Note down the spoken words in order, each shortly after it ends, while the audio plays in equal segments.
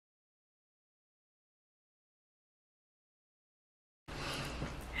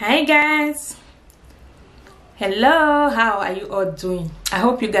Hi guys, hello, how are you all doing? I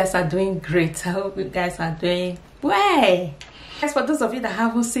hope you guys are doing great. I hope you guys are doing well. Guys, for those of you that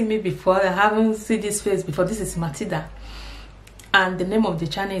haven't seen me before, that haven't seen this face before, this is Matilda, and the name of the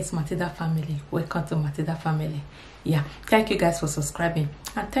channel is Matilda Family. Welcome to Matilda Family. Yeah, thank you guys for subscribing,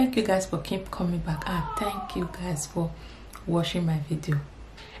 and thank you guys for keep coming back, and thank you guys for watching my video.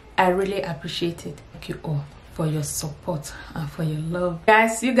 I really appreciate it. Thank you all for your support and for your love.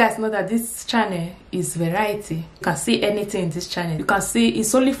 Guys, you guys know that this channel is variety. You can see anything in this channel. You can see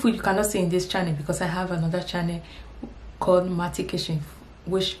it's only food you cannot see in this channel, because I have another channel called Mati Kitchen,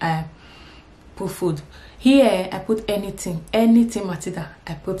 which I put food. Here I put anything Matilda,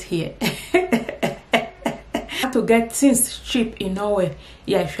 I put here. How to get things cheap in Norway.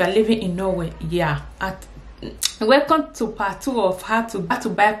 Yeah, if you are living in Norway, yeah. Welcome to part 2 of how to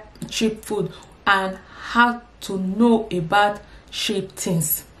buy cheap food and how to know about cheap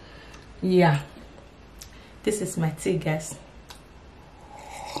things. Yeah, this is my tea, guys.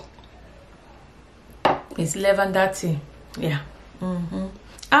 It's lavender tea. Yeah.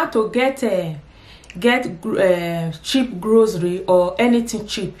 How to get cheap grocery or anything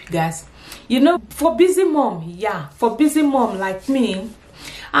cheap, guys. You know, for busy mom, yeah, for busy mom like me,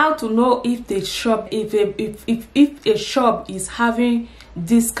 how to know if the shop, if a shop is having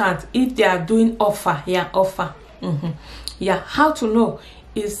discount, if they are doing offer. Yeah, offer. Yeah, how to know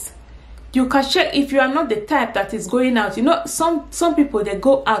is you can check. If you are not the type that is going out, you know, some people, they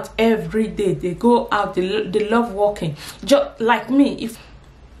go out every day. They go out, they love walking. Just like me,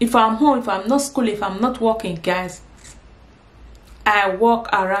 if I'm home, if I'm not school, if I'm not working, guys, I walk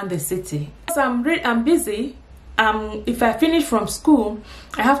around the city. I'm busy. If I finish from school,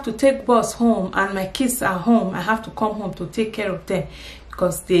 I have to take bus home, and my kids are home. I have to come home to take care of them,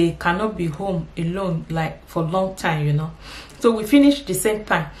 because they cannot be home alone like for a long time, you know. So we finish the same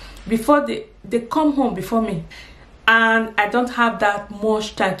time. Before they come home before me, and I don't have that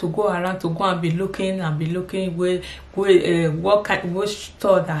much time to go around, to go and be looking which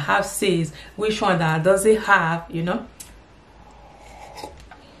store that have sales, which one that doesn't have, you know.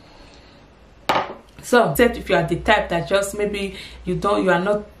 So except if you are the type that just maybe you are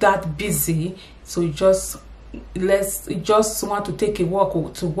not that busy, so you just want to take a walk or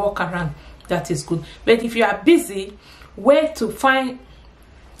to walk around, that is good. But if you are busy, where to find,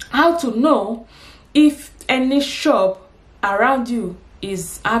 how to know if any shop around you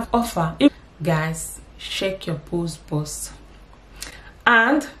is have offer. Guys, check your post box,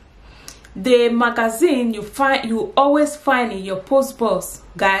 and the magazine you always find in your post box,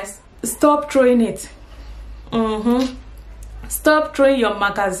 guys, stop throwing it. Stop throwing your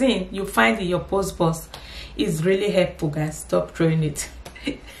magazine you find in your post box. It's really helpful, guys. Stop throwing it.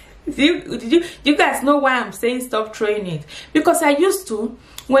 you guys know why I'm saying stop throwing it? Because I used to,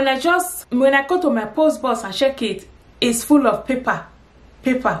 when I go to my post box and check it, it's full of paper.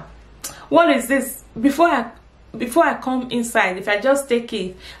 What is this? Before I come inside, if I just take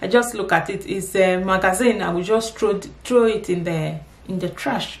it, I just look at it, it's a magazine, I will just throw it in the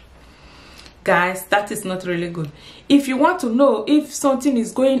trash. Guys, that is not really good. If you want to know if something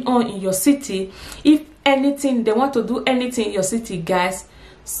is going on in your city, if anything, they want to do anything in your city, guys,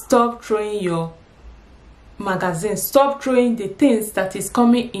 stop throwing your magazine. Stop throwing the things that is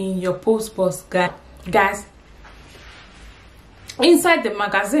coming in your post box, guys. Inside the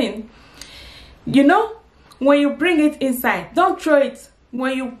magazine, you know, when you bring it inside, don't throw it.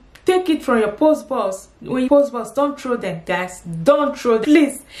 When you take it from your post box, don't throw them, guys. Don't throw them.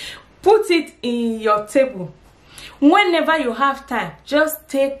 Please put it in your table. Whenever you have time, just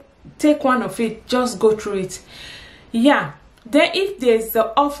take one of it, just go through it. Yeah, then if there's an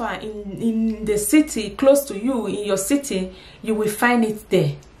offer in the city close to you, in your city, you will find it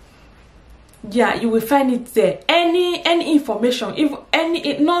there. Yeah, you will find it there. Any information,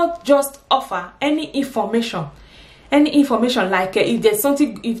 not just offer, any information like if there's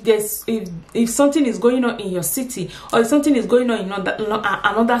something, if something is going on in your city, or if something is going on in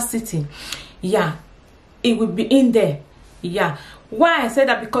another city, yeah, it will be in there. Yeah, why I say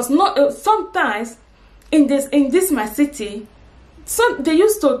that? Because not sometimes in this my city, so they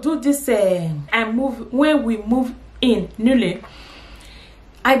used to do this when we move in newly.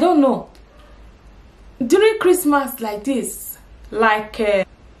 I don't know, during Christmas like this, like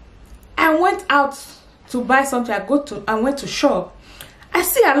I went out to buy something. I went to shop. I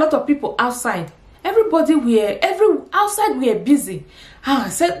see a lot of people outside. Outside we are busy. I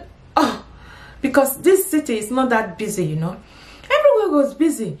said, oh, because this city is not that busy, you know. Everywhere was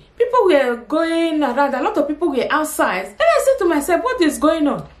busy. People were going around. A lot of people were outside. And I said to myself, what is going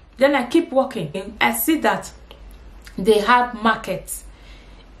on? Then I keep walking. I see that they have markets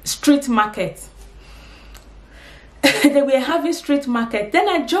street market. They were having street market. Then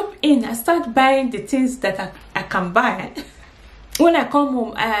I jump in, I start buying the things that I can buy. When I come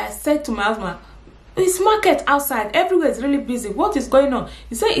home, I said to my husband, it's market outside, everywhere is really busy, what is going on?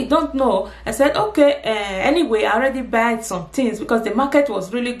 He said he don't know. I said okay, anyway, I already buy some things because the market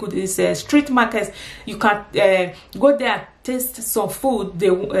was really good. It's street markets. You can go there, taste some food,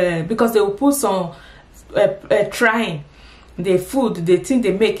 because they will put some trying the food, the thing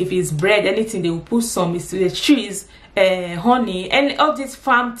they make. If it's bread, anything, they will put some. It's cheese, honey, and all these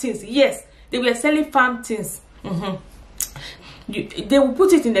farm things. Yes, they were selling farm things. They will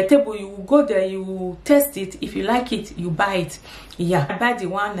put it in the table. You will go there, you will test it. If you like it, you buy it. Yeah, I buy the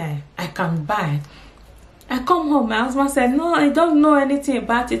one I can buy. I come home, my husband said, no, I don't know anything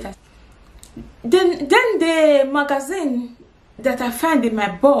about it. Then the magazine that I find in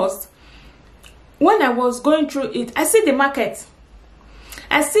my box, when I was going through it, I see the market.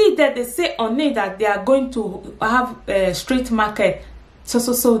 I see that they say on it that they are going to have a street market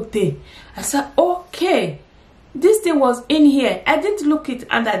so day. I said, okay, this thing was in here. I didn't look it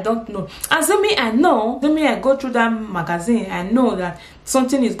and I don't know. Assuming I know, assuming I go through that magazine, I know that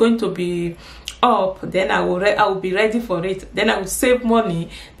something is going to be up, then I will be ready for it. Then I will save money.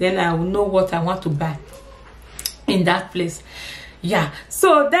 Then I will know what I want to buy in that place. Yeah,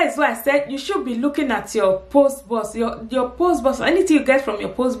 so that is why I said you should be looking at your post box, your post box. Anything you get from your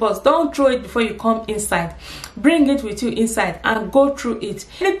post box, don't throw it before you come inside. Bring it with you inside and go through it.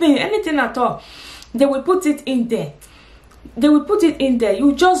 Anything at all, they will put it in there. They will put it in there.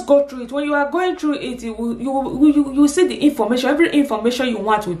 You just go through it. When you are going through it, you will see the information. Every information you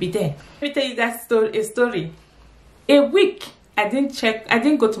want will be there. Let me tell you that story. A week, I didn't check. I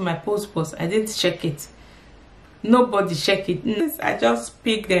didn't go to my post box. I didn't check it. Nobody check it. I just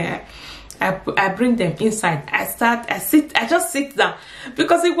pick them. I bring them inside. I just sit down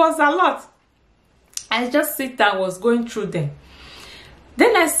because it was a lot. I just sit down, was going through them.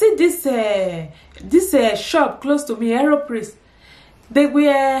 Then I see this shop close to me, Aeropress. They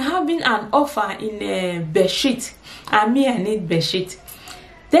were having an offer in a bedsheet, and me, I need bedsheet.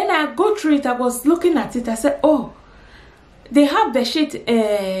 Then I go through it. I was looking at it. I said, oh, they have bedsheet.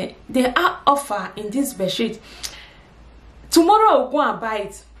 They are offer in this bedsheet. Tomorrow I'll go and buy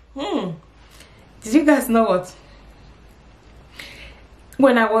it. Did you guys know what?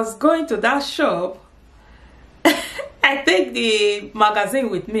 When I was going to that shop, I take the magazine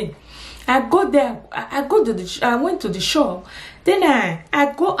with me. I go there. I went to the shop. Then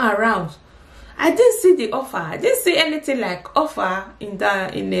I go around. I didn't see the offer. I didn't see anything like offer in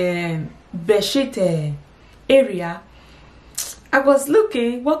the bedsheet area. I was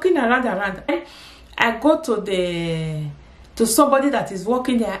looking, walking around. I go to somebody that is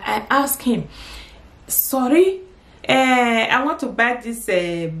working there. I ask him, sorry, I want to buy this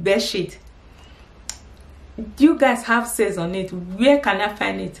bedsheet. Do you guys have sales on it? Where can I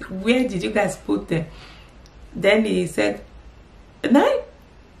find it? Where did you guys put them? Then he said, no,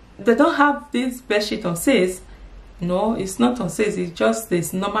 they don't have this bedsheet on sales. No, it's not on sales. It's just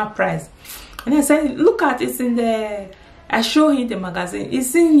this normal price. And I said, look at it in the. I show him the magazine.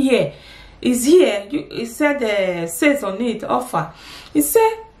 It's in here. It's here. He said sales on it, offer. He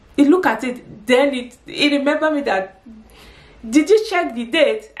said, he look at it. Then he remember me that, did you check the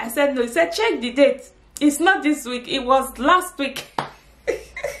date? I said, no. He said, check the date. It's not this week. It was last week.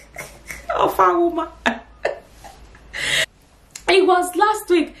 Offer woman. It was last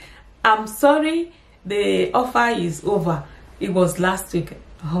week. I'm sorry. The offer is over. It was last week.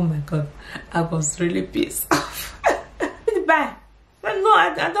 Oh my God. I was really pissed off. Buy. But no,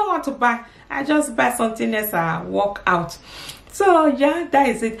 I don't want to buy. I just buy something else and walk out. So yeah, that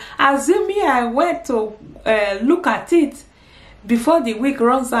is it. Assuming I went to look at it before the week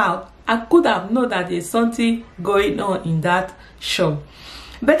runs out, I could have known that there's something going on in that shop.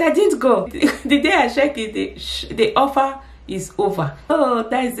 But I didn't go. The day I checked it, the offer is over. Oh,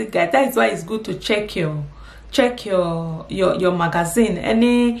 that is it, guys. That is why it's good to check your magazine.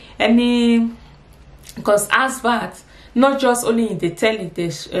 Any because advert, not just only in the telly,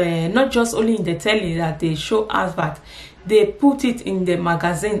 that they show advert, they put it in the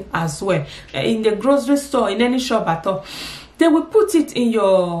magazine as well. In the grocery store, in any shop at all, they will put it in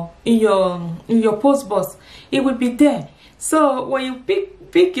your post box. It will be there. So when you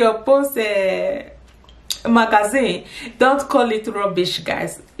pick your post magazine, don't call it rubbish,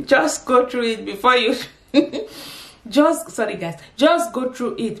 guys. Just go through it before you just go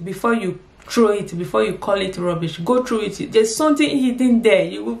through it before you throw it, before you call it rubbish. Go through it. There's something hidden there.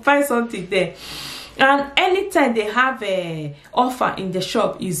 You will find something there. And anytime they have a offer in the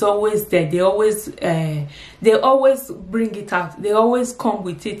shop, is always there. They always bring it out. They always come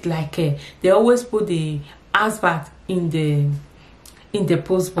with it, like they always put the advert in the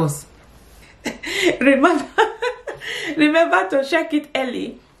post box. Remember to check it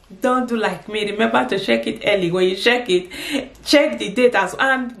early. Don't do like me. Remember to check it early. When you check it, check the date as well.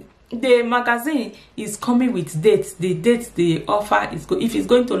 And the magazine is coming with dates. The date the offer is if it's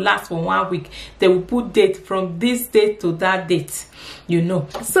going to last for 1 week, they will put date from this date to that date, you know.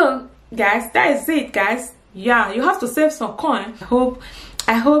 So guys, that is it, guys. Yeah, you have to save some coin.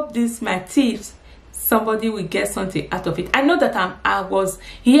 I hope this my tips, somebody will get something out of it. I know that I was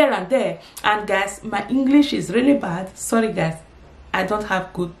here and there, and guys, my English is really bad. Sorry guys, I don't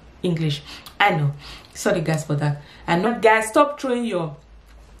have good English. I know. Sorry guys for that. And not guys, stop throwing your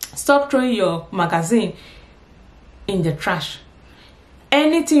magazine in the trash.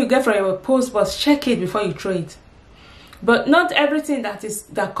 Anything you get from your post box, check it before you throw it. But not everything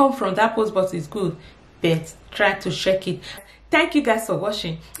that comes from that post box is good, but try to check it. Thank you guys for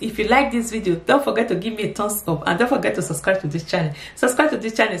watching. If you like this video, don't forget to give me a thumbs up, and don't forget to subscribe to this channel. Subscribe to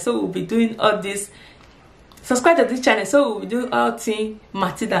this channel so we'll be doing all this. Subscribe to this channel so we'll be doing all Team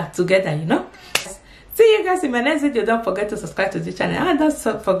Matilda together, you know. See you guys in my next video. Don't forget to subscribe to the channel, and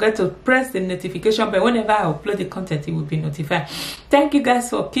don't forget to press the notification bell. Whenever I upload the content, it will be notified. Thank you guys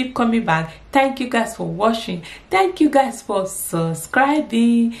for keep coming back. Thank you guys for watching. Thank you guys for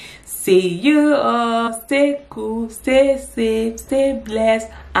subscribing. See you all. Stay cool, stay safe, stay blessed,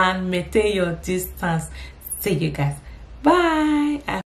 and maintain your distance. See you guys. Bye.